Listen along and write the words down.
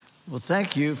Well,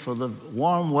 thank you for the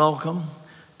warm welcome,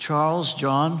 Charles,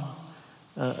 John.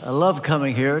 I love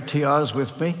coming here. TR's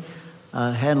with me,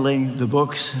 handling the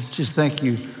books. Just thank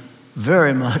you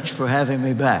very much for having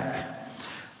me back.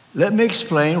 Let me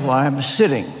explain why I'm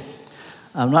sitting.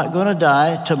 I'm not going to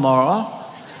die tomorrow.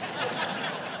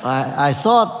 I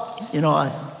thought,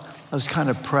 I was kind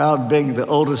of proud being the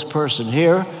oldest person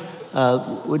here.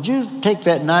 Would you take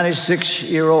that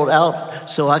 96-year-old out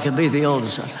so I can be the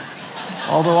oldest?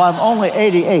 Although I'm only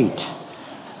 88.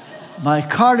 My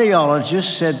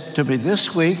cardiologist said to me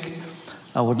this week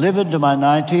I would live into my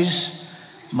 90s.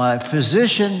 My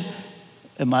physician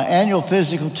in my annual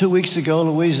physical 2 weeks ago,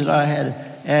 Louise and I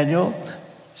had annual,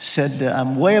 said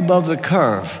I'm way above the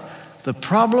curve. The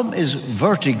problem is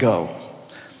vertigo.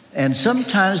 And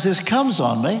sometimes this comes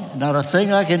on me, not a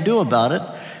thing I can do about it.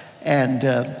 And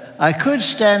I could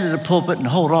stand in the pulpit and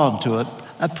hold on to it.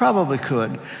 I probably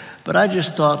could. But I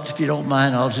just thought, if you don't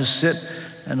mind, I'll just sit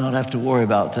and not have to worry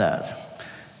about that.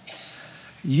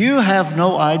 You have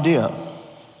no idea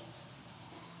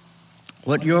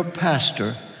what your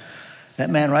pastor,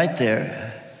 that man right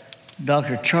there,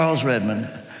 Dr. Charles Redmond,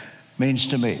 means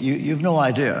to me. You've no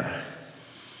idea.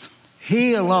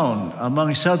 He alone,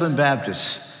 among Southern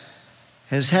Baptists,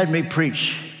 has had me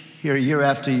preach here year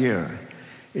after year.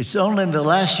 It's only in the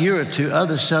last year or two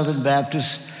other Southern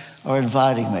Baptists are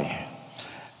inviting me.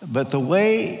 But the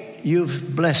way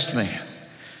you've blessed me,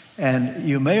 and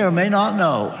you may or may not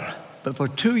know, but for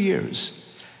 2 years,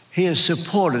 he has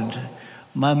supported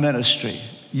my ministry.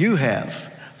 You have.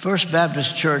 First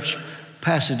Baptist Church,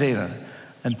 Pasadena.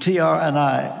 And TR and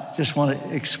I just want to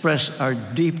express our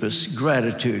deepest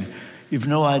gratitude. You've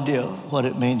no idea what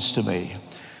it means to me.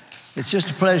 It's just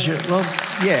a pleasure. Well,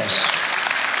 yes.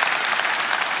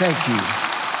 Thank you.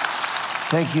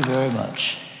 Thank you very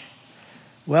much.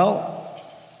 Well,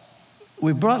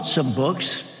 we brought some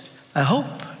books. I hope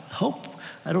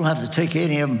I don't have to take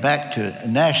any of them back to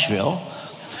Nashville.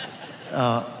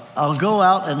 I'll go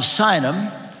out and sign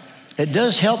them. It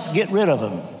does help get rid of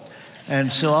them.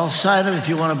 And so I'll sign them if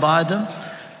you want to buy them.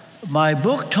 My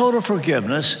book, Total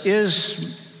Forgiveness,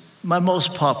 is my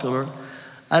most popular.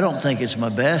 I don't think it's my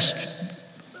best.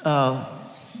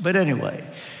 But anyway,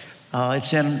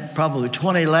 it's in probably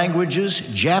 20 languages,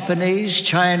 Japanese,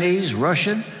 Chinese,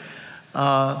 Russian.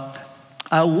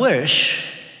 I wish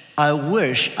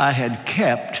I had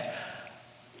kept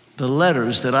the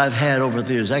letters that I've had over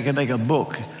the years. I could make a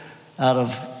book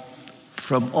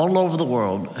from all over the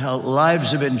world, how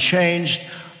lives have been changed,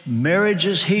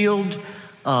 marriages healed,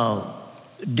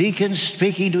 deacons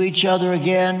speaking to each other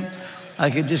again. I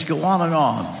could just go on and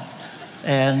on.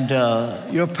 And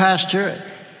your pastor,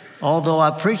 although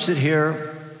I preached it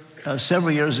here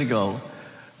several years ago,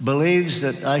 believes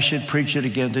that I should preach it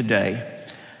again today.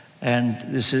 And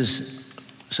this is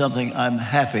something I'm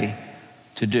happy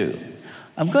to do.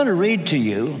 I'm going to read to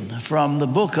you from the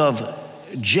book of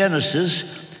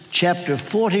Genesis, chapter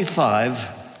 45,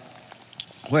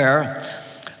 where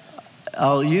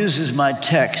I'll use as my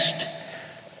text,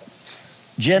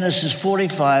 Genesis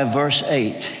 45, verse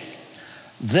 8.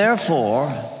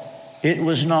 Therefore, it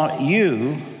was not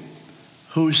you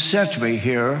who sent me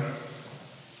here,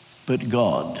 but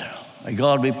God. May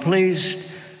God be pleased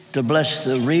to bless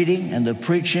the reading and the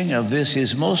preaching of this,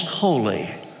 his most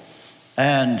holy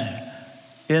and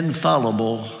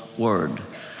infallible word.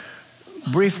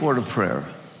 Brief word of prayer.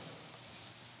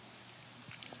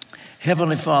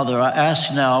 Heavenly Father, I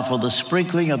ask now for the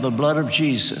sprinkling of the blood of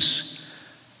Jesus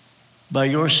by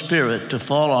your Spirit to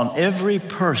fall on every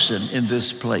person in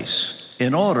this place,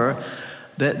 in order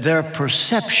that their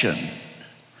perception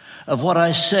of what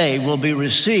I say will be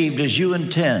received as you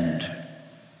intend.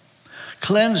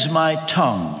 Cleanse my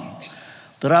tongue,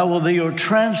 that I will be your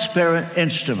transparent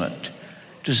instrument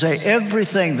to say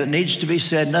everything that needs to be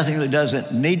said, nothing that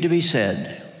doesn't need to be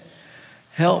said.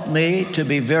 Help me to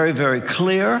be very, very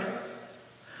clear,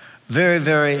 very,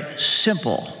 very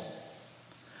simple.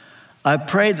 I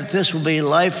pray that this will be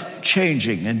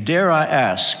life-changing, and dare I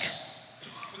ask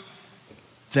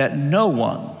that no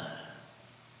one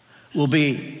will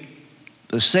be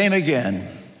the same again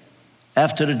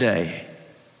after today.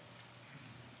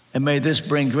 And may this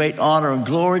bring great honor and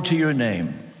glory to your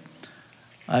name.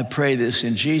 I pray this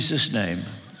in Jesus' name.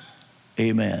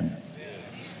 Amen.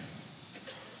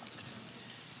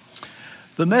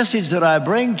 The message that I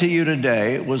bring to you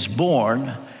today was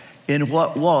born in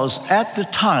what was, at the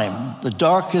time, the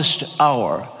darkest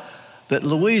hour that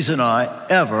Louise and I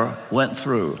ever went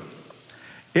through.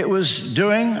 It was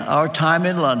during our time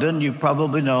in London. You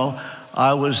probably know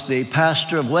I was the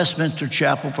pastor of Westminster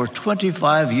Chapel for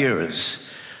 25 years.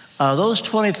 Those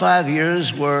 25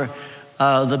 years were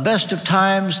the best of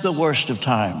times, the worst of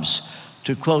times,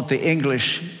 to quote the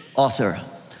English author.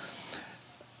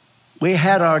 We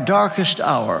had our darkest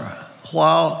hour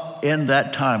while in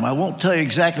that time. I won't tell you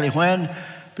exactly when,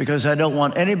 because I don't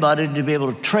want anybody to be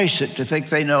able to trace it, to think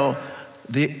they know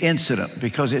the incident,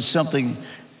 because it's something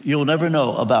you'll never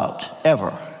know about,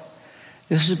 ever.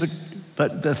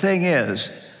 But the thing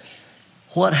is,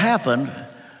 what happened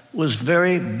was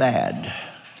very bad.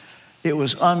 It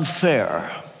was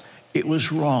unfair. It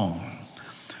was wrong.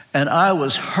 And I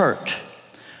was hurt,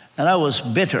 and I was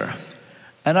bitter,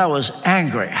 and I was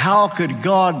angry. How could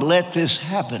God let this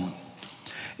happen?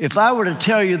 If I were to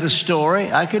tell you the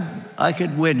story, I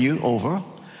could win you over.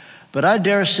 But I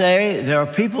dare say there are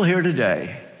people here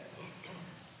today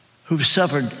who've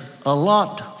suffered a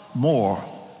lot more,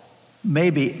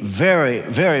 maybe very,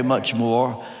 very much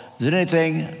more than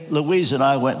anything Louise and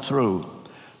I went through.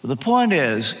 But the point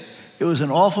is, it was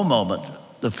an awful moment.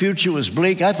 The future was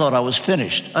bleak. I thought I was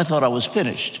finished.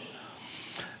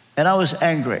 And I was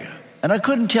angry. And I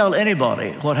couldn't tell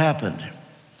anybody what happened.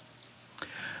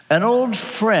 An old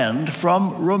friend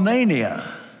from Romania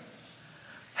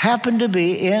happened to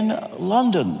be in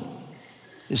London.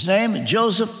 His name,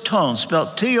 Joseph Ton,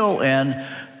 spelled T-O-N,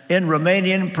 in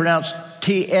Romanian pronounced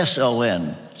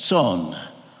T-S-O-N, Son.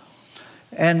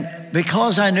 And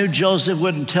because I knew Joseph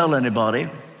wouldn't tell anybody,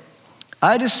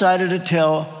 I decided to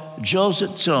tell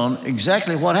Joseph Ton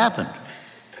exactly what happened.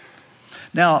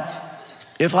 Now,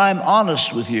 if I'm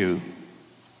honest with you,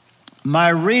 my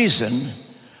reason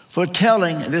for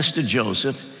telling this to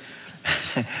Joseph,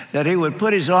 that he would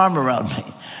put his arm around me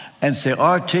and say,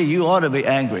 RT, you ought to be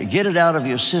angry. Get it out of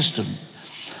your system.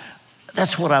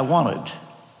 That's what I wanted.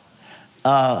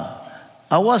 I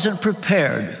wasn't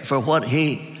prepared for what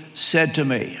he said to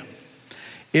me.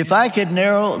 If I could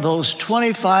narrow those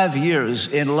 25 years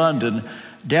in London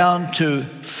down to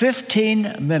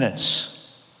 15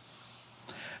 minutes,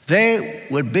 they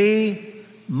would be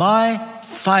my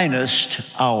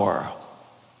finest hour.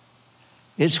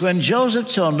 It's when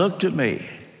Joseph Ton looked at me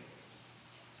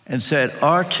and said,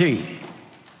 RT,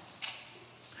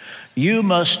 you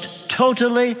must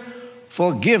totally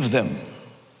forgive them.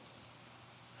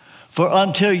 For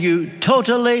until you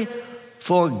totally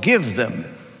forgive them,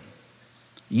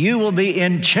 you will be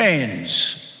in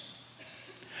chains.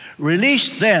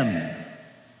 Release them,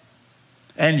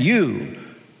 and you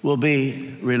will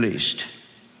be released.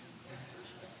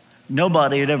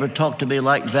 Nobody had ever talked to me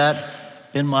like that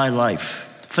in my life.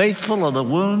 Faithful are the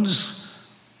wounds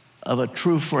of a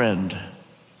true friend.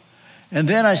 And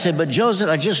then I said, but Joseph,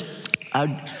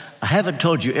 I haven't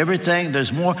told you everything.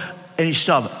 There's more. And he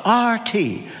stopped. RT.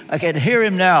 I can hear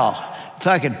him now. If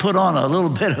I could put on a little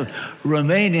bit of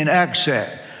Romanian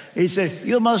accent. He said,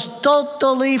 you must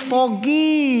totally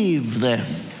forgive them.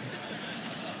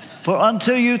 For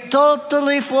until you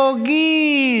totally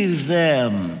forgive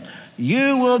them,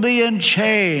 you will be in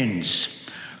chains.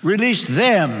 Release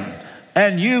them,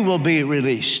 and you will be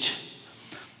released.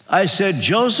 I said,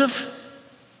 Joseph,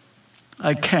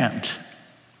 I can't.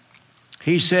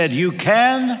 He said, you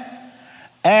can,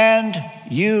 and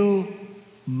you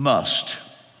must.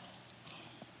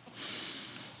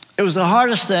 It was the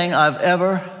hardest thing I've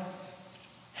ever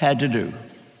had to do.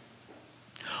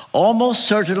 Almost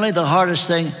certainly the hardest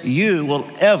thing you will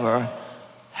ever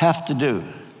have to do.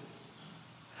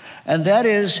 And that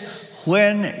is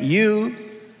when you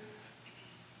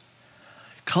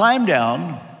climb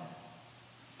down,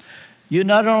 you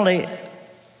not only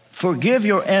forgive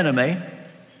your enemy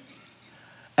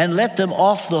and let them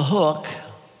off the hook,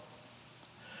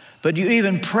 but you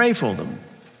even pray for them.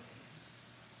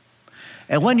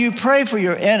 And when you pray for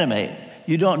your enemy,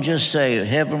 you don't just say,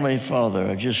 Heavenly Father,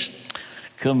 I just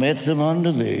commit them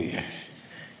unto thee,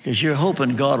 because you're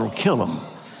hoping God will kill them.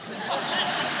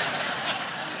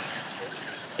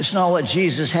 It's not what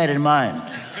Jesus had in mind.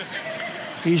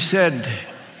 He said,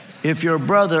 if your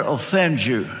brother offends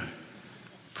you,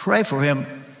 pray for him,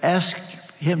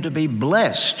 ask him to be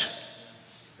blessed.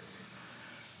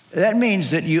 That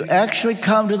means that you actually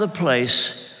come to the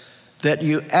place that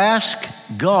you ask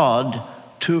God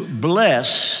to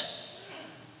bless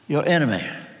your enemy.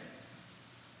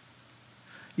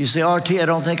 You say, RT, I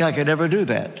don't think I could ever do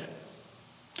that.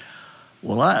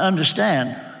 Well, I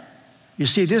understand. You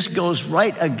see, this goes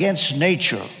right against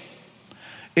nature.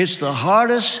 It's the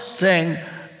hardest thing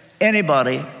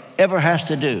anybody ever has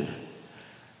to do.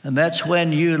 And that's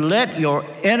when you let your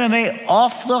enemy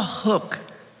off the hook.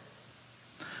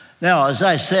 Now, as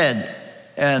I said,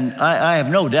 and I have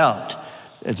no doubt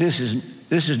that this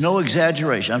is no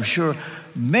exaggeration. I'm sure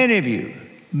many of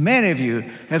you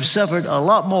have suffered a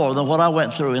lot more than what I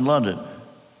went through in London.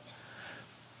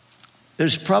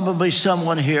 There's probably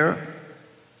someone here,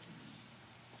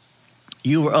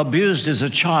 you were abused as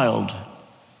a child.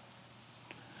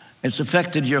 It's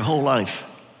affected your whole life.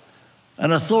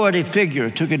 An authority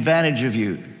figure took advantage of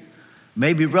you.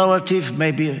 Maybe relative,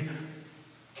 maybe a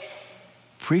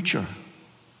preacher.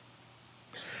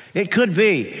 It could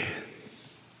be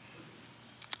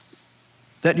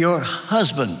that your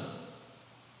husband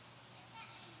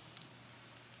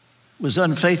was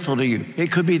unfaithful to you.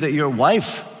 It could be that your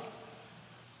wife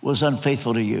was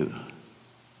unfaithful to you.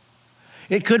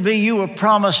 It could be you were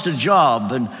promised a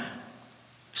job and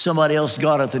somebody else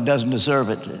got it that doesn't deserve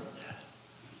it.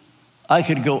 I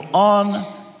could go on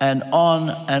and on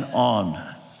and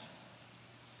on.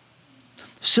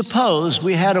 Suppose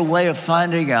we had a way of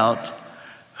finding out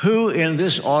who in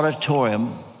this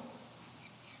auditorium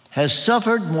has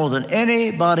suffered more than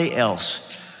anybody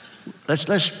else.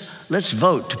 Let's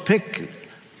vote to pick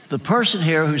the person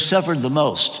here who suffered the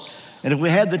most. And if we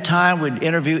had the time, we'd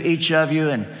interview each of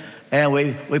you, and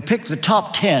we pick the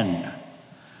top 10.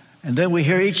 And then we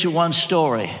hear each of one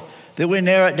story. Then we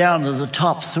narrow it down to the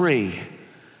top 3.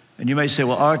 And you may say,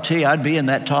 well, RT, I'd be in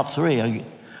that top 3.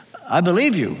 I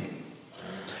believe you.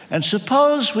 And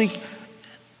suppose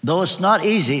though it's not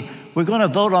easy, we're going to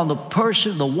vote on the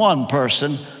one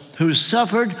person who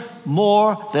suffered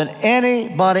more than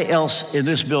anybody else in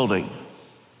this building.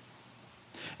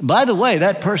 By the way,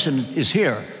 that person is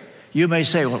here. You may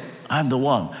say, well, I'm the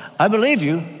one. I believe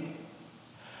you.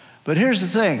 But here's the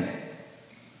thing.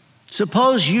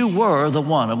 Suppose you were the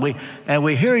one, and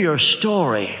we hear your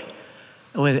story,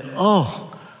 and we think,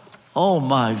 oh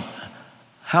my,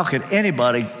 how could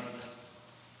anybody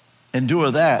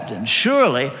endure that? And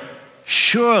surely,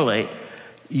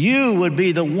 you would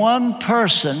be the one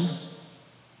person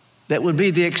that would be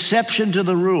the exception to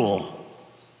the rule,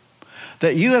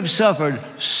 that you have suffered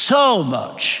so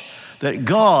much that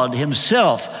God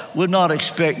himself would not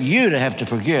expect you to have to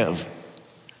forgive.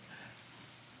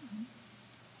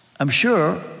 I'm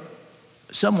sure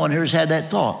someone here has had that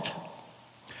thought.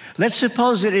 Let's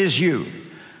suppose it is you,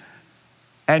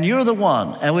 and you're the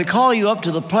one, and we call you up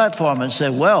to the platform and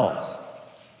say, well,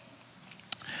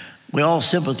 we all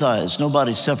sympathize.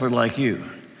 Nobody suffered like you.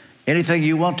 Anything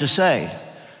you want to say,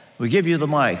 we give you the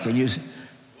mic, and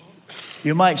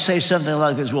you might say something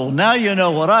like this, well, now you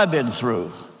know what I've been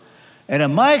through. And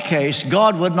in my case,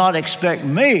 God would not expect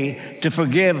me to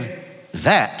forgive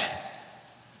that.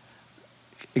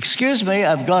 Excuse me,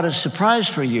 I've got a surprise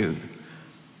for you.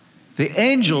 The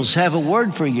angels have a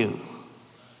word for you.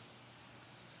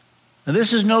 And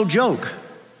this is no joke.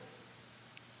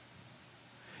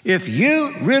 If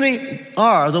you really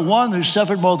are the one who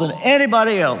suffered more than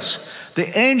anybody else,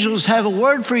 the angels have a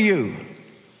word for you.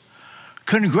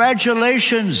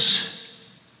 Congratulations.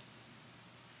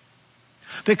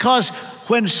 Because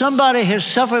when somebody has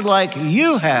suffered like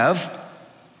you have,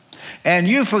 and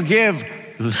you forgive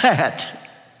that,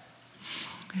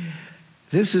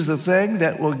 this is the thing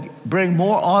that will bring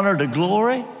more honor to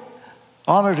glory,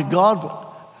 honor to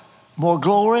God, more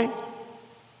glory,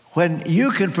 when you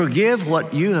can forgive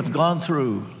what you have gone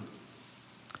through.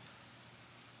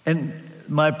 And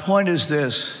my point is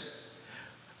this: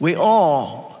 we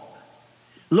all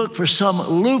look for some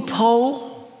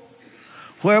loophole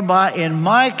whereby, in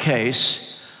my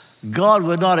case, God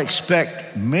would not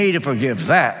expect me to forgive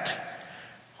that.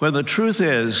 When the truth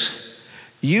is,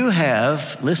 you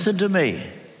have, listen to me,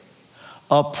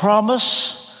 a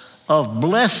promise of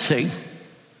blessing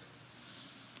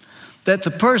that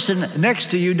the person next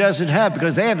to you doesn't have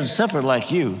because they haven't suffered like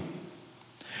you.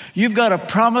 You've got a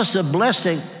promise of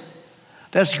blessing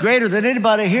that's greater than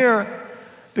anybody here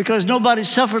because nobody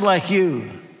suffered like you.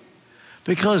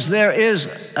 Because there is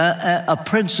a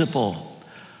principle.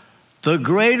 The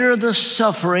greater the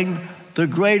suffering, the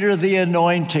greater the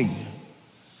anointing.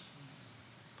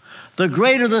 The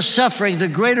greater the suffering, the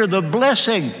greater the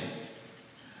blessing.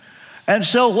 And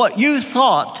so what you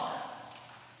thought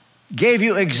gave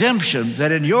you exemption,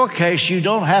 that in your case you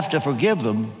don't have to forgive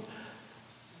them,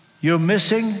 you're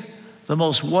missing the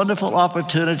most wonderful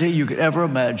opportunity you could ever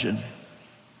imagine.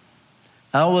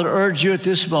 I would urge you at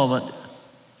this moment,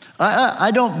 I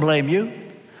don't blame you.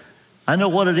 I know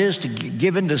what it is to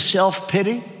give into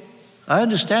self-pity. I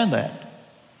understand that.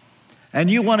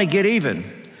 And you want to get even.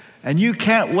 And you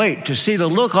can't wait to see the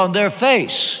look on their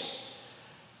face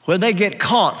when they get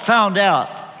caught, found out.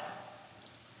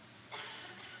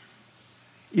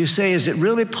 You say, is it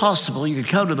really possible you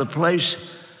could come to the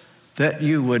place that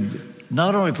you would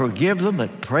not only forgive them,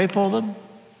 but pray for them?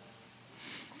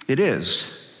 It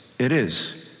is. It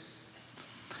is.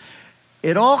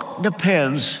 It all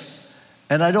depends,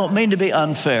 and I don't mean to be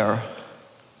unfair,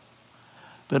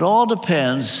 It all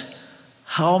depends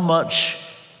how much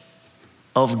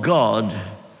of God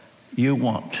you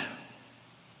want.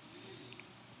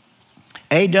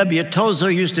 A.W. Tozer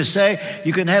used to say,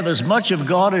 you can have as much of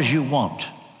God as you want.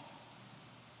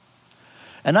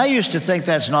 And I used to think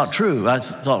that's not true. I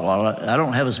thought, well, I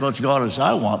don't have as much God as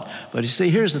I want. But you see,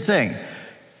 here's the thing.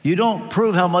 You don't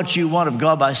prove how much you want of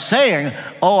God by saying,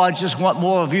 oh, I just want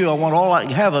more of you. I want all I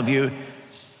can have of you.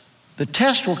 The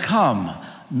test will come,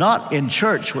 not in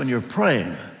church when you're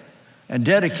praying and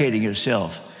dedicating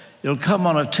yourself. It'll come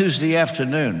on a Tuesday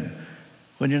afternoon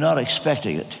when you're not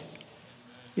expecting it.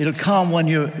 It'll come when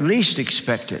you least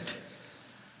expect it.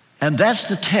 And that's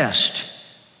the test.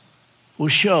 Will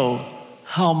show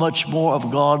how much more of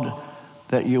God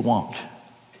that you want.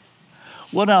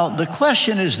 Well, now, the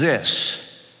question is this.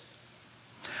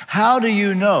 How do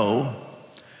you know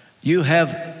you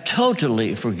have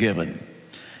totally forgiven?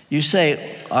 You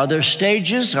say, are there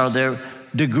stages? Are there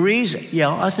degrees?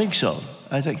 Yeah, I think so.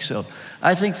 I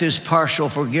think there's partial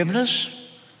forgiveness.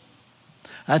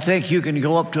 I think you can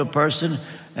go up to a person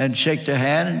and shake their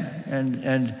hand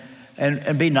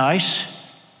and be nice.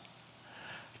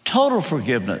 Total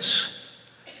forgiveness.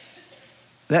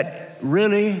 That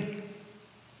really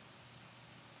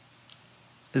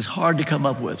is hard to come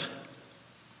up with,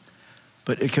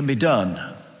 but it can be done.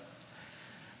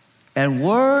 And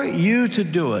were you to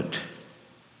do it,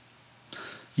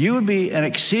 you would be an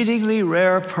exceedingly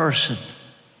rare person.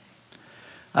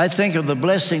 I think of the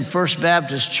blessing First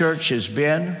Baptist Church has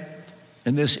been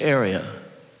in this area.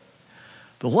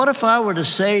 But what if I were to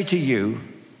say to you,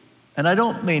 and I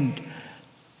don't mean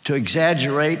to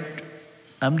exaggerate,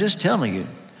 I'm just telling you,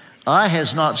 eye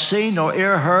has not seen nor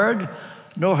ear heard,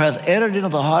 nor hath entered into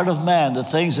the heart of man the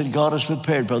things that God has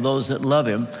prepared for those that love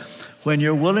him, when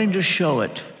you're willing to show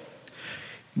it,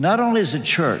 not only as a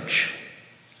church,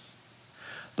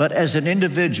 but as an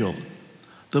individual,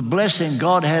 the blessing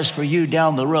God has for you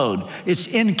down the road. It's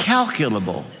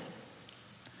incalculable.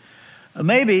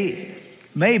 Maybe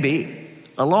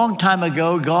a long time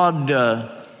ago, God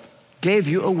gave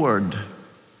you a word.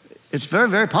 It's very,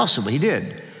 very possible he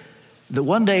did. That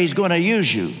one day he's going to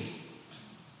use you.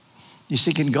 You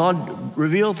see, can God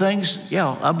reveal things?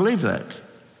 Yeah, I believe that.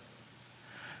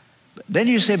 Then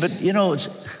you say, but you know,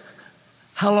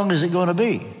 how long is it going to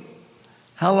be?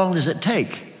 How long does it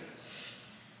take?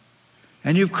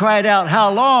 And you've cried out,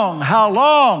 how long, how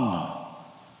long,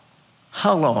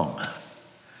 how long?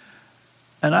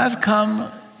 And I've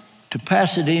come to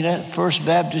Pasadena First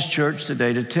Baptist Church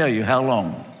today to tell you how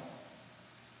long.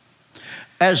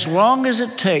 As long as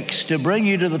it takes to bring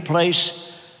you to the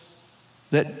place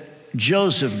that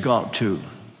Joseph got to.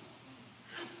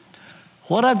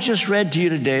 What I've just read to you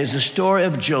today is the story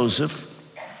of Joseph,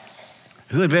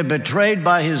 who had been betrayed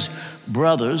by his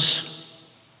brothers,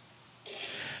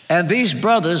 and these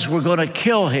brothers were going to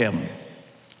kill him.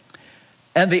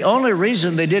 And the only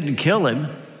reason they didn't kill him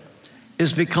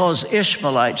is because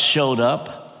Ishmaelites showed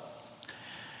up.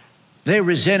 They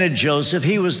resented Joseph.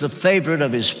 He was the favorite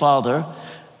of his father.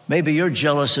 Maybe you're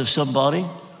jealous of somebody.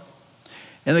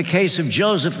 In the case of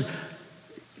Joseph,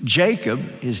 Jacob,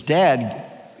 his dad,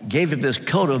 gave him this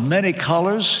coat of many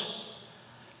colors.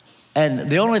 And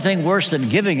the only thing worse than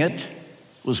giving it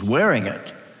was wearing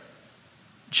it.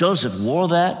 Joseph wore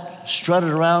that, strutted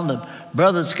around. The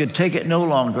brothers could take it no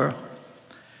longer.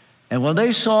 And when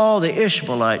they saw the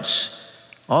Ishmaelites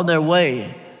on their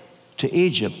way to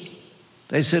Egypt,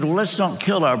 they said, well, let's not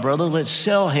kill our brother. Let's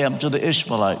sell him to the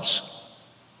Ishmaelites.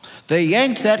 They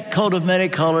yanked that coat of many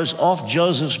colors off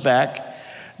Joseph's back,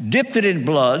 dipped it in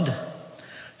blood,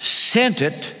 sent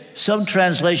it. Some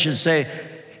translations say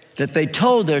that they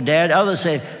told their dad. Others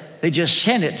say they just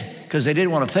sent it because they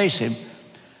didn't want to face him,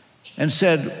 and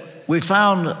said, we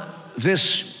found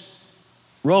this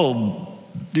robe.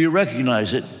 Do you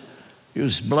recognize it? It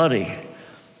was bloody.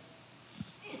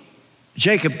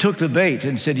 Jacob took the bait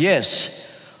and said, yes,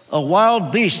 a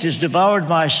wild beast has devoured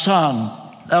my son.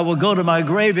 I will go to my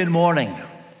grave in mourning.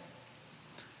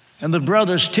 And the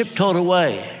brothers tiptoed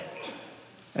away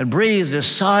and breathed a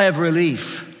sigh of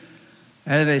relief.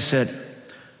 And they said,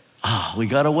 we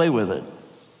got away with it.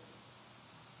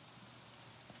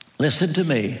 Listen to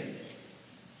me.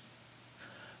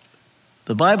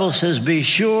 The Bible says, be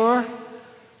sure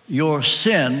your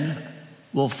sin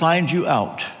will find you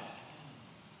out.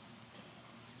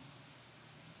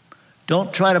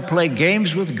 Don't try to play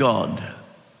games with God.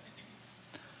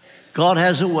 God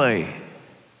has a way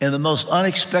in the most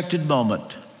unexpected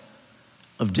moment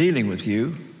of dealing with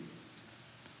you.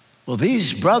 Well,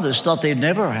 these brothers thought they'd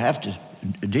never have to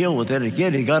deal with it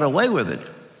again. He got away with it.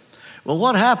 Well,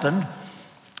 what happened?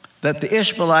 That the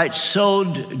Ishmaelites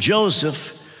sold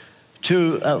Joseph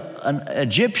to an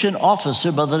Egyptian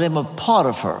officer by the name of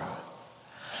Potiphar.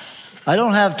 I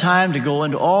don't have time to go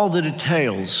into all the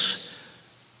details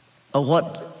of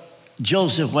what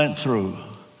Joseph went through,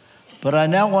 but I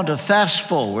now want to fast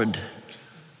forward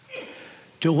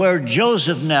to where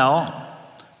Joseph now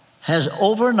has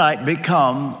overnight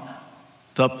become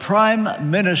the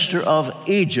prime minister of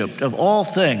Egypt, of all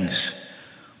things.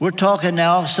 We're talking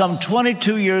now some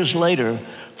 22 years later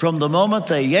from the moment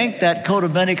they yanked that coat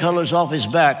of many colors off his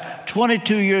back.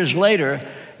 22 years later,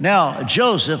 now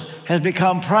Joseph has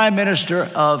become prime minister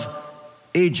of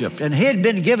Egypt. And he had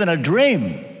been given a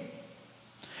dream.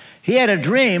 He had a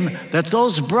dream that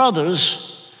those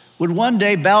brothers would one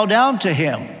day bow down to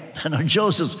him. And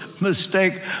Joseph's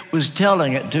mistake was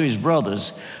telling it to his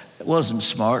brothers. It wasn't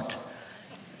smart.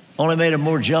 Only made him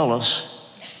more jealous.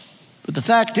 But the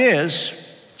fact is,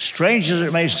 strange as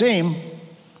it may seem,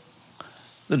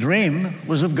 the dream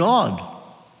was of God.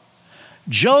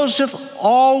 Joseph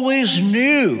always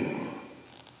knew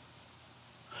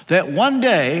that one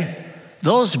day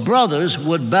those brothers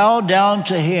would bow down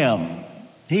to him.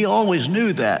 He always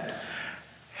knew that.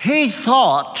 He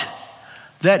thought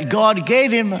that God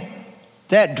gave him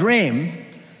that dream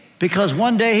because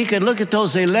one day he could look at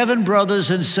those 11 brothers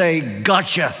and say,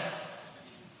 "Gotcha,"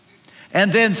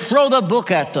 and then throw the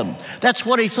book at them. That's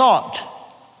what he thought.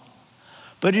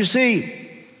 But you see,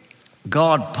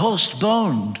 God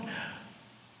postponed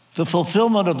the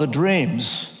fulfillment of the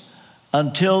dreams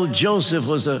until Joseph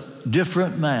was a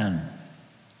different man,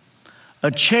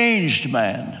 a changed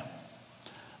man,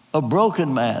 a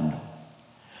broken man.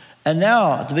 And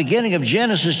now, at the beginning of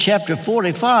Genesis chapter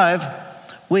 45,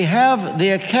 we have the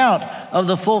account of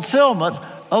the fulfillment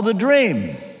of the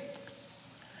dream.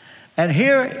 And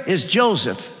here is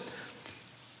Joseph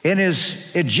in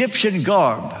his Egyptian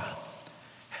garb,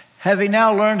 having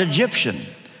now learned Egyptian.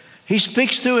 He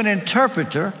speaks through an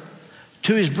interpreter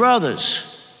to his brothers.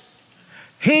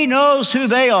 He knows who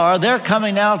they are. They're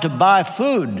coming now to buy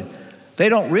food. They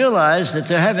don't realize that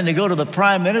they're having to go to the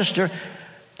prime minister,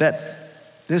 that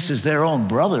this is their own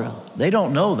brother. They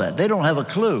don't know that. They don't have a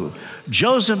clue.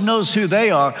 Joseph knows who they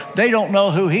are. They don't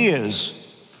know who he is.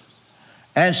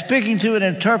 And speaking to an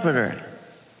interpreter,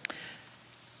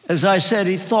 as I said,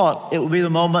 he thought it would be the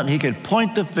moment he could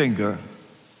point the finger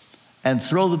and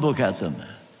throw the book at them.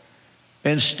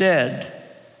 Instead,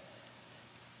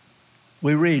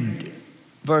 we read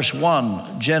verse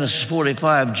 1, Genesis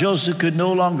 45, Joseph could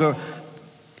no longer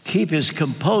keep his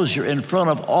composure in front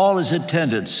of all his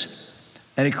attendants.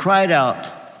 And he cried out,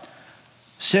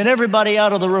 "Send everybody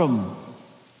out of the room."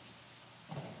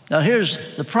 Now here's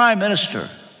the prime minister,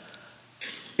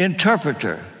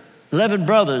 interpreter, 11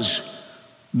 brothers,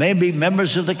 maybe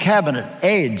members of the cabinet,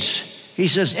 aides. He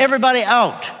says, "Everybody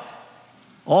out."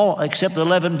 All except the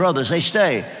 11 brothers, they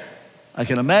stay. I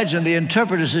can imagine the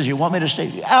interpreter says, "You want me to stay?"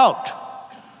 Out.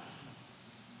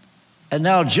 And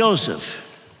now Joseph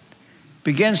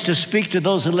begins to speak to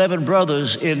those 11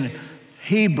 brothers in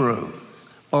Hebrew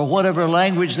or whatever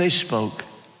language they spoke,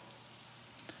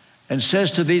 and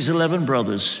says to these 11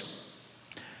 brothers,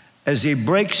 as he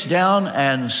breaks down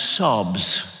and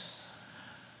sobs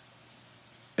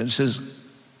and says,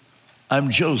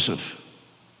 "I'm Joseph.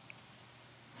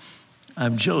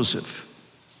 I'm Joseph.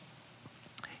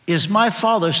 Is my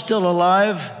father still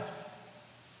alive?"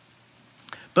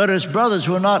 But his brothers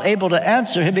were not able to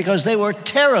answer him because they were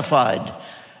terrified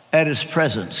at his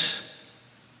presence.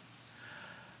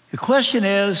 The question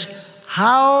is,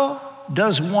 how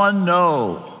does one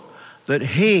know that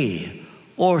he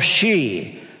or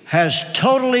she has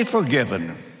totally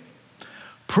forgiven?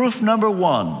 Proof number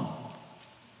one,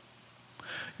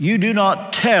 you do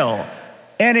not tell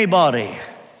anybody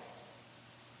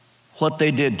what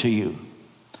they did to you.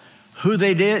 Who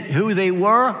they did, who they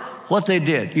were, what they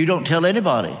did. You don't tell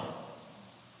anybody.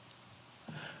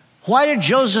 Why did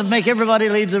Joseph make everybody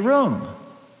leave the room?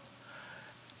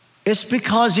 It's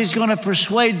because he's going to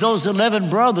persuade those 11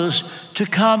 brothers to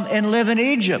come and live in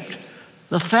Egypt.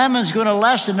 The famine's going to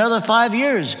last another 5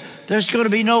 years. There's going to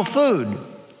be no food.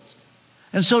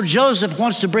 And so Joseph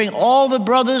wants to bring all the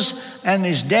brothers and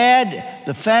his dad,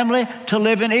 the family, to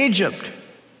live in Egypt.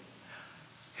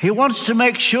 He wants to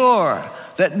make sure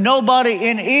that nobody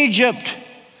in Egypt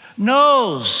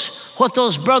knows what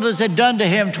those brothers had done to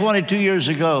him 22 years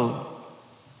ago.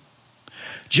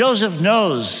 Joseph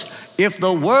knows if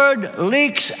the word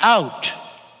leaks out,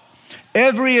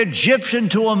 every Egyptian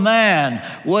to a man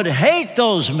would hate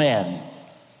those men.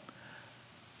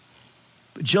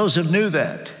 But Joseph knew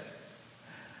that.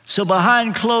 So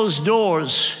behind closed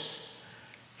doors,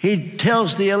 he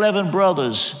tells the 11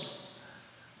 brothers,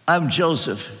 "I'm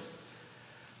Joseph.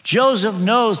 Joseph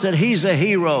knows that he's a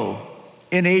hero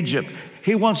in Egypt.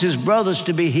 He wants his brothers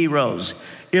to be heroes.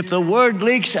 If the word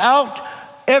leaks out,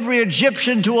 every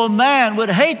Egyptian to a man would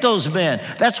hate those men.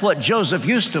 That's what Joseph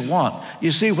used to want.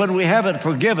 You see, when we haven't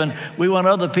forgiven, we want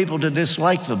other people to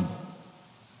dislike them.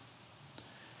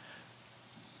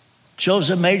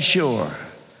 Joseph made sure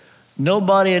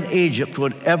nobody in Egypt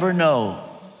would ever know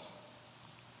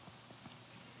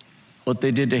what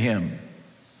they did to him.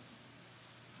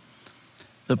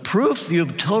 The proof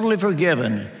you've totally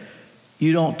forgiven,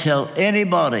 you don't tell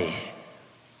anybody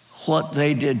what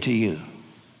they did to you.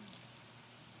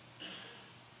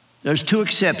 There's two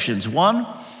exceptions. One,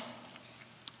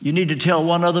 you need to tell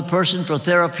one other person for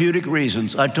therapeutic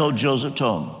reasons. I told Joseph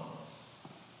Tone.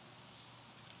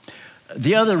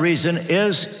 The other reason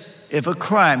is if a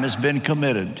crime has been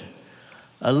committed.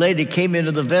 A lady came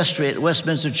into the vestry at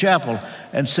Westminster Chapel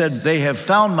and said, "They have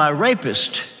found my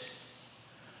rapist."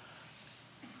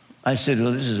 I said,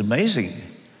 "Well, this is amazing."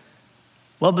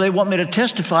 "Well, they want me to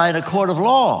testify in a court of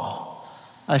law."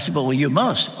 I said, "Well, you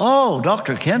must." "Oh,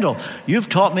 Dr. Kendall, you've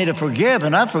taught me to forgive,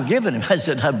 and I've forgiven him." I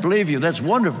said, "I believe you. That's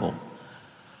wonderful.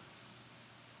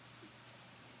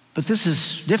 But this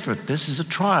is different. This is a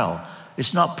trial.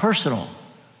 It's not personal."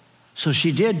 So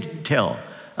she did tell.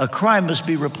 A crime must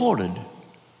be reported.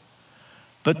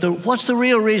 But what's the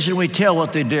real reason we tell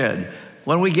what they did?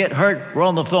 When we get hurt, we're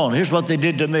on the phone. "Here's what they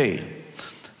did to me."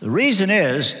 The reason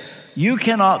is you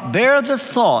cannot bear the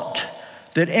thought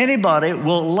that anybody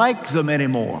will like them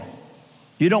anymore.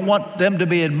 You don't want them to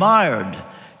be admired.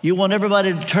 You want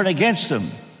everybody to turn against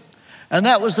them. And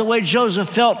that was the way Joseph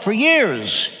felt for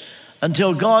years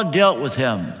until God dealt with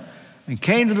him and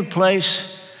came to the place.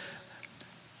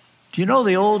 Do you know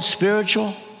the old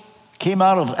spiritual came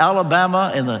out of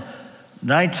Alabama in the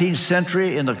 19th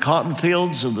century in the cotton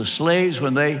fields of the slaves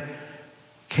when they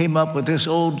came up with this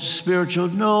old spiritual?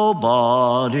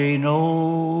 Nobody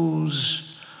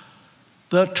knows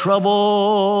the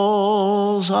troubles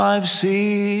I've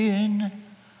seen.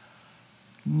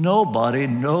 Nobody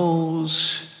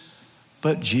knows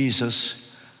but Jesus.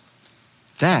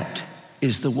 That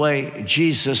is the way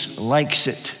Jesus likes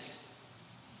it.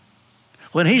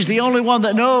 When he's the only one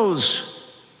that knows.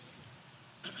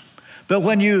 But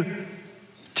when you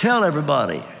tell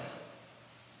everybody,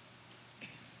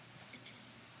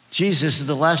 Jesus is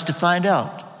the last to find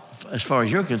out. As far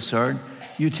as you're concerned,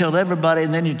 you tell everybody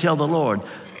and then you tell the Lord.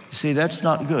 See, that's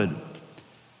not good.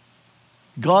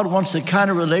 God wants the kind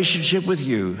of relationship with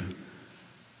you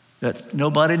that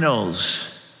nobody knows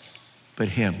but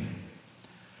him.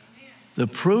 The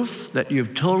proof that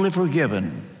you've totally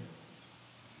forgiven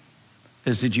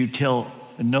is that you tell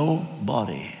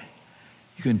nobody.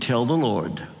 You can tell the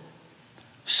Lord.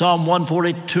 Psalm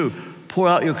 142, pour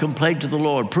out your complaint to the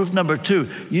Lord. Proof number 2,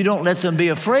 you don't let them be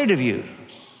afraid of you.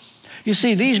 You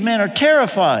see, these men are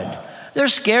terrified. They're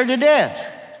scared to death.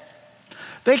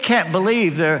 They can't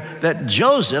believe that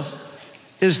Joseph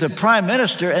is the prime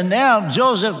minister, and now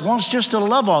Joseph wants just to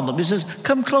love on them. He says,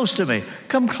 "Come close to me,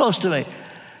 come close to me."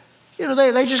 You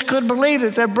know, they just couldn't believe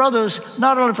that their brother's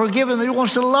not only forgiven them, he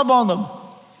wants to love on them.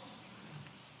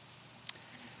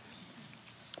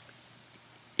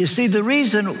 You see, the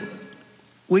reason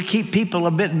we keep people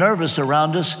a bit nervous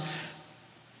around us,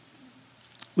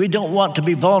 we don't want to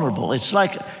be vulnerable. It's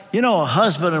like, you know, a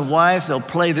husband and wife, they'll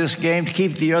play this game to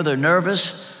keep the other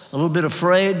nervous, a little bit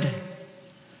afraid.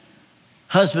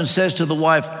 Husband says to the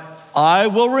wife, "I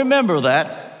will remember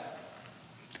that."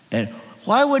 And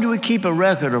why would we keep a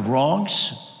record of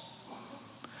wrongs?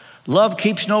 Love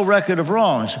keeps no record of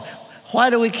wrongs. Why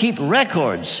do we keep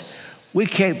records? We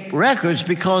keep records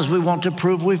because we want to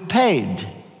prove we've paid.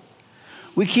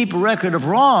 We keep a record of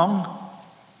wrong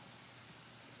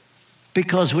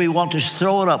because we want to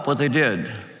throw it up what they did.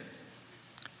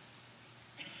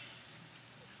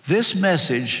 This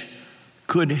message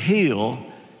could heal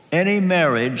any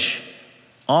marriage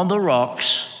on the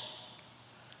rocks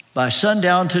by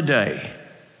sundown today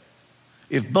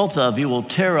if both of you will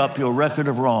tear up your record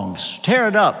of wrongs. Tear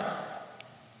it up.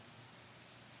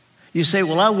 You say,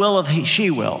 "Well, I will if she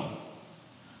will.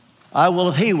 I will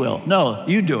if he will." No,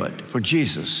 you do it for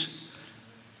Jesus.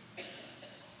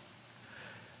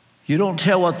 You don't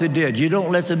tell what they did. You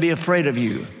don't let them be afraid of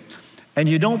you. And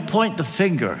you don't point the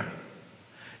finger.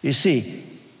 You see,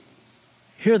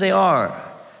 here they are,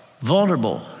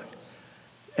 vulnerable.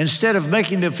 Instead of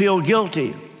making them feel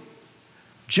guilty,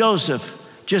 Joseph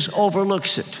just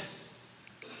overlooks it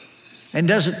and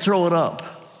doesn't throw it up.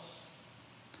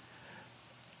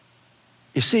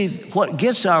 You see, what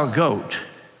gets our goat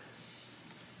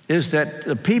is that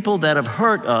the people that have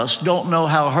hurt us don't know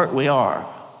how hurt we are.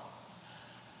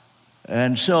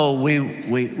 And so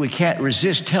we can't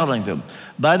resist telling them.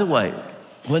 By the way,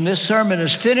 when this sermon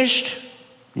is finished,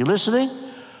 you listening?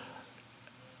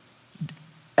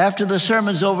 After the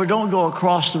sermon's over, don't go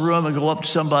across the room and go up to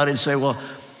somebody and say, well,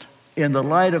 in the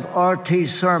light of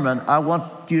RT's sermon, I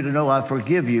want you to know I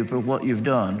forgive you for what you've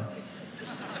done.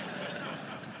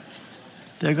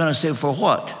 They're going to say, for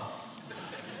what?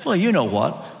 Well, you know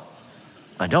what.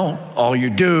 I don't. Oh, you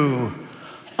do.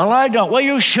 Oh, I don't. Well,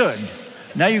 you should.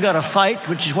 Now you got to fight,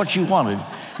 which is what you wanted.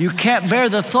 You can't bear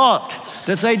the thought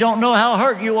that they don't know how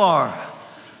hurt you are.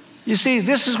 You see,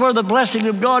 this is where the blessing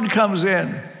of God comes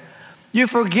in. You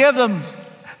forgive them.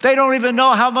 They don't even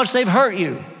know how much they've hurt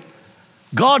you.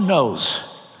 God knows.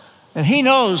 And He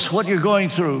knows what you're going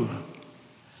through.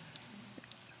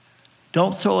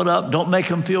 Don't throw it up. Don't make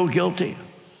them feel guilty.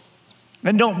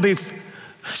 And don't be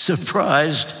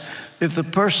surprised if the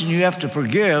person you have to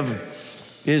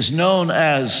forgive is known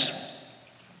as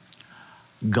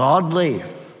godly.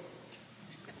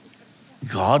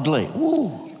 Godly.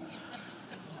 Ooh.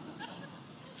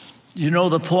 You know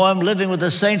the poem, Living with the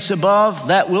Saints Above?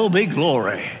 That will be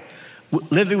glory.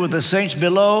 Living with the saints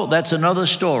below, that's another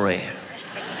story.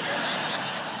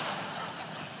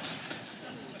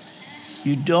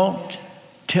 You don't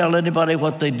tell anybody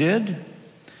what they did.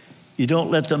 You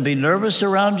don't let them be nervous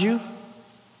around you.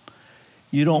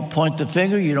 You don't point the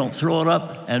finger. You don't throw it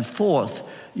up. And fourth,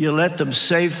 you let them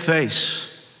save face.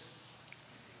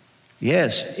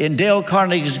 Yes, in Dale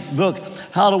Carnegie's book,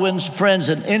 How to Win Friends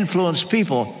and Influence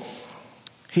People,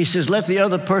 he says, let the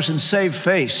other person save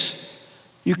face.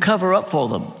 You cover up for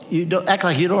them. You don't act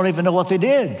like you don't even know what they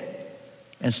did.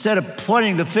 Instead of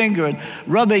pointing the finger and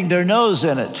rubbing their nose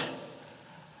in it.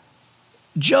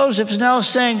 Joseph's now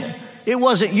saying, it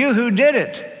wasn't you who did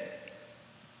it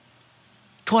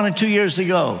 22 years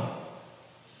ago.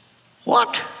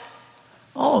 What?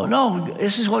 Oh, no,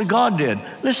 this is what God did.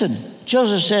 Listen,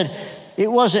 Joseph said,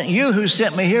 it wasn't you who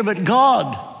sent me here, but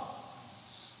God.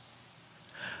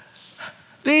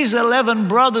 These 11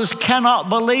 brothers cannot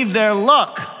believe their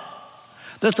luck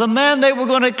that the man they were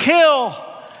going to kill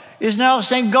is now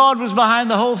saying God was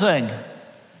behind the whole thing.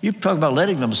 You talk about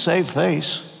letting them save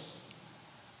face.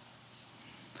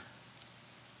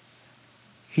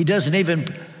 He doesn't even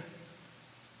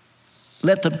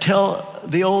let them tell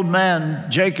the old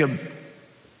man, Jacob,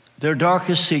 their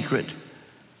darkest secret.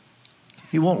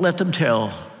 He won't let them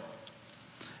tell.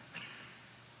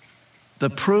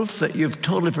 The proof that you've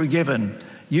totally forgiven,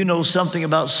 you know something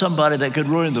about somebody that could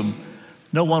ruin them.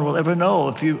 No one will ever know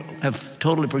if you have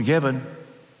totally forgiven.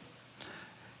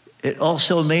 It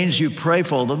also means you pray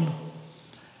for them.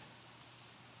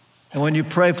 And when you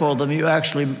pray for them, you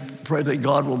actually pray that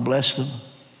God will bless them.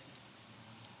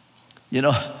 You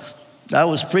know, I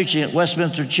was preaching at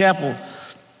Westminster Chapel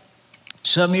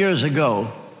some years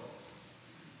ago.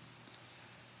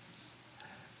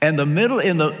 And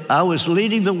I was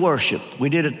leading the worship. We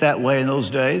did it that way in those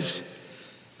days.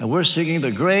 And we're singing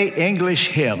the great English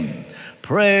hymn,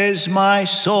 Praise my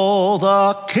soul,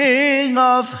 the King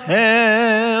of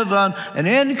heaven. And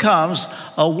in comes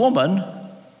a woman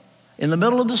in the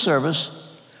middle of the service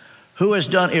who has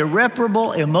done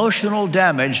irreparable emotional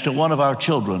damage to one of our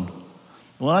children.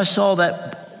 When I saw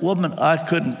that woman, I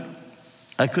couldn't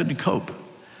cope.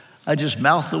 I just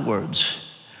mouthed the words.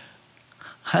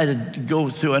 I had to go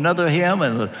through another hymn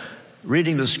and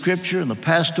reading the scripture and the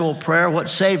pastoral prayer. What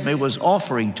saved me was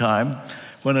offering time,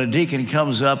 when a deacon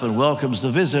comes up and welcomes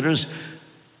the visitors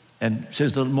and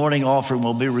says the morning offering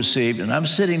will be received. And I'm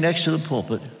sitting next to the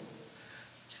pulpit,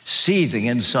 seething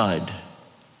inside.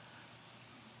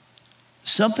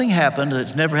 Something happened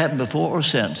that's never happened before or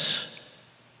since.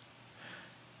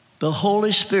 The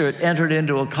Holy Spirit entered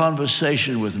into a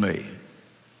conversation with me.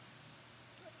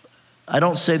 I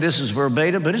don't say this is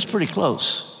verbatim, but it's pretty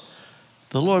close.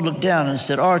 The Lord looked down and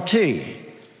said, RT,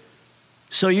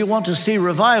 so you want to see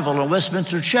revival in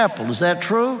Westminster Chapel, is that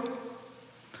true?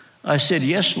 I said,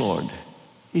 yes, Lord.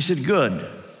 He said, good.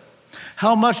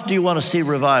 How much do you want to see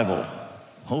revival?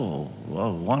 Oh, well,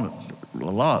 I want a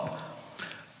lot.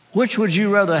 Which would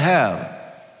you rather have?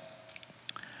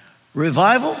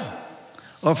 Revival,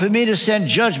 or for me to send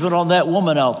judgment on that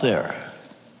woman out there?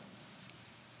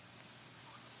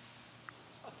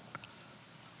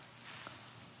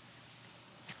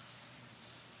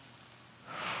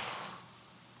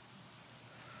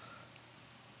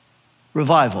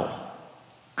 Revival.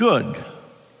 Good.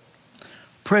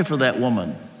 Pray for that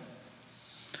woman.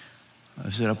 I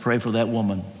said, I pray for that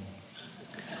woman.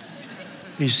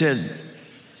 He said,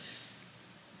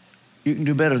 you can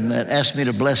do better than that. Ask me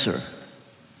to bless her.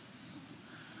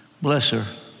 Bless her.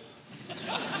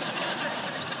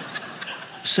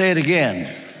 Say it again.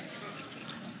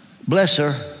 Bless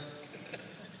her.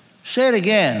 Say it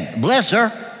again. Bless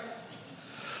her.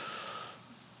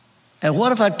 And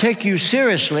what if I take you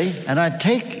seriously and I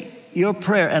take your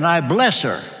prayer and I bless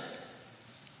her?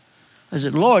 I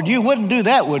said, Lord, you wouldn't do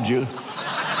that, would you?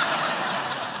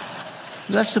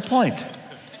 That's the point.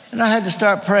 And I had to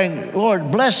start praying,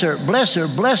 Lord, bless her, bless her,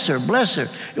 bless her, bless her.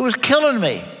 It was killing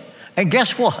me. And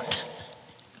guess what?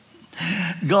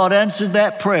 God answered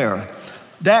that prayer.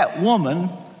 That woman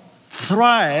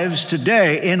thrives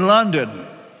today in London.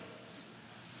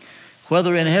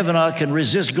 Whether in heaven I can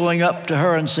resist going up to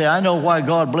her and say, I know why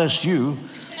God blessed you.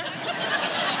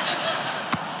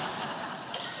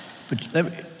 But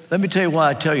let me tell you why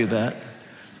I tell you that.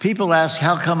 People ask,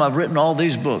 how come I've written all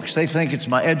these books? They think it's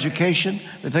my education.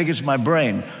 They think it's my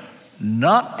brain.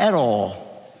 Not at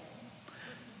all.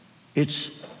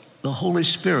 It's the Holy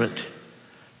Spirit.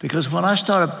 Because when I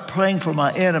started praying for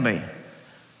my enemy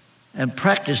and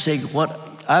practicing what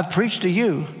I've preached to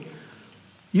you,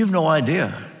 you've no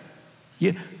idea.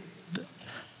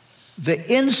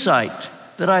 The insight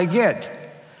that I get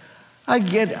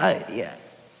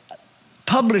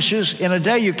publishers in a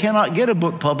day you cannot get a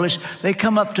book published. They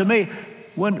come up to me,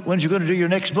 when's you going to do your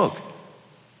next book?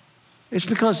 It's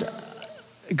because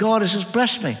God has just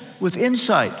blessed me with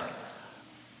insight.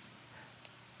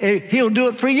 He'll do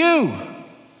it for you.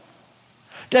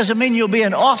 Doesn't mean you'll be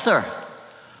an author,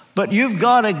 but you've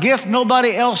got a gift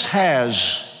nobody else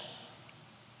has.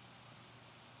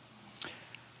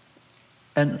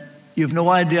 And you've no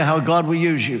idea how God will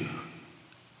use you.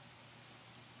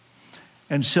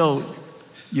 And so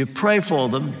you pray for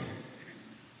them,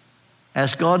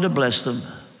 ask God to bless them.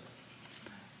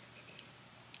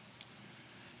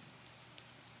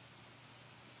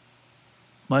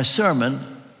 My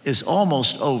sermon is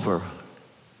almost over.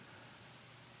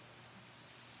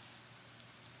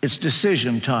 It's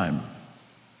decision time.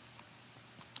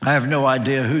 I have no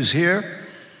idea who's here.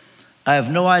 I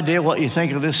have no idea what you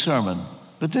think of this sermon,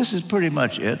 but this is pretty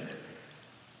much it.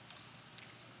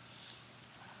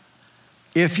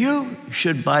 If you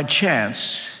should by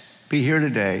chance be here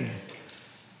today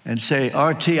and say,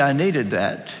 RT, I needed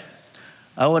that,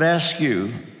 I would ask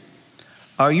you,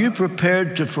 are you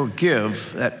prepared to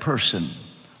forgive that person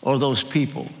or those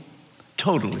people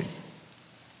totally?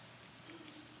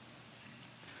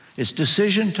 It's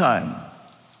decision time.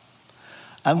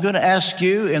 I'm going to ask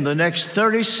you in the next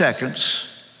 30 seconds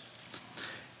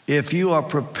if you are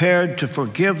prepared to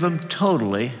forgive them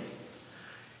totally.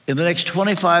 In the next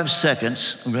 25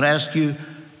 seconds, I'm going to ask you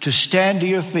to stand to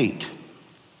your feet.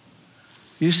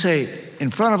 You say, in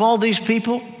front of all these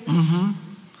people? Mm-hmm.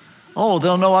 Oh,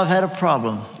 they'll know I've had a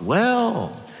problem.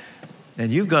 Well,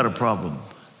 then you've got a problem.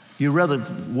 You rather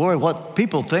worry what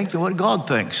people think than what God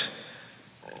thinks.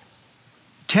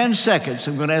 10 seconds,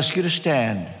 I'm going to ask you to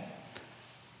stand.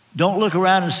 Don't look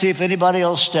around and see if anybody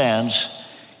else stands.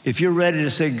 If you're ready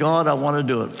to say, God, I want to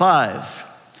do it. 5,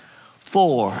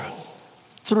 4,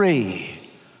 3,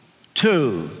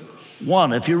 2,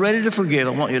 1. If you're ready to forgive,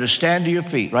 I want you to stand to your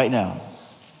feet right now.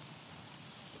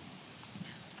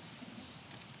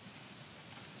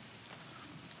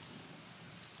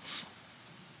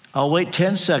 I'll wait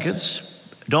 10 seconds.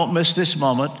 Don't miss this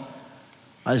moment.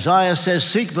 Isaiah says,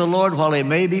 seek the Lord while he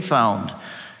may be found.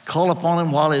 Call upon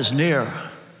him while he is near.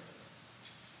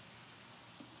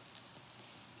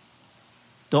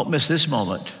 Don't miss this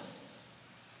moment.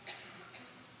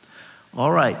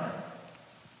 All right.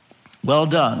 Well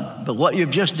done. But what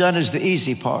you've just done is the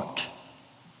easy part.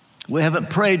 We haven't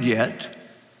prayed yet.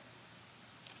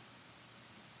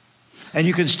 And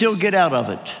you can still get out of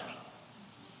it.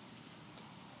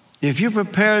 If you're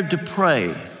prepared to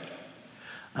pray,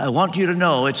 I want you to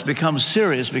know it's become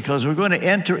serious because we're going to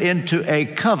enter into a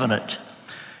covenant.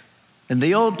 In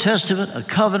the Old Testament, a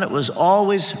covenant was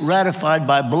always ratified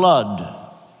by blood.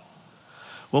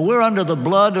 Well, we're under the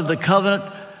blood of the covenant.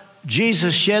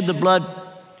 Jesus shed the blood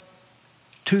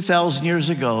 2,000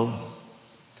 years ago.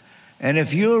 And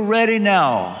if you're ready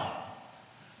now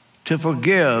to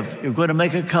forgive, you're going to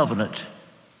make a covenant.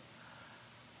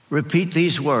 Repeat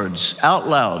these words out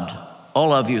loud,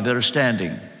 all of you that are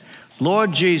standing.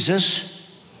 Lord Jesus,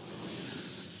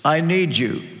 I need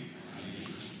you.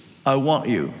 I want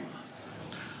you.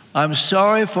 I'm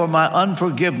sorry for my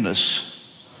unforgiveness.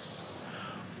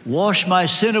 Wash my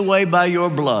sin away by your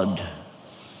blood.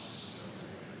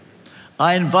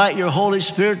 I invite your Holy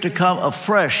Spirit to come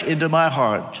afresh into my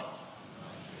heart.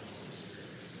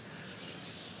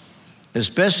 As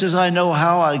best as I know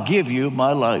how, I give you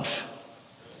my life.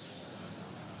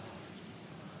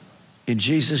 In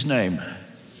Jesus' name.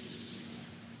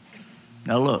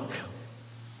 Now look,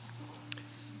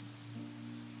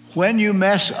 when you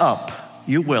mess up,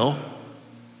 You will.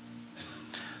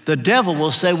 The devil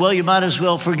will say, well, you might as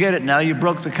well forget it now. You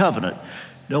broke the covenant.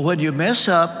 No, when you mess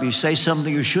up, you say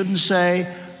something you shouldn't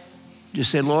say,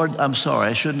 just say, Lord, I'm sorry,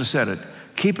 I shouldn't have said it.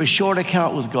 Keep a short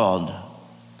account with God.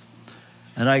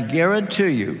 And I guarantee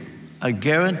you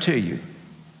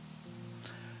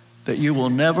that you will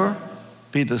never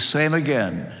be the same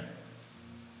again.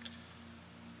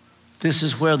 This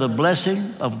is where the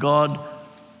blessing of God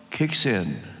kicks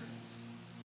in.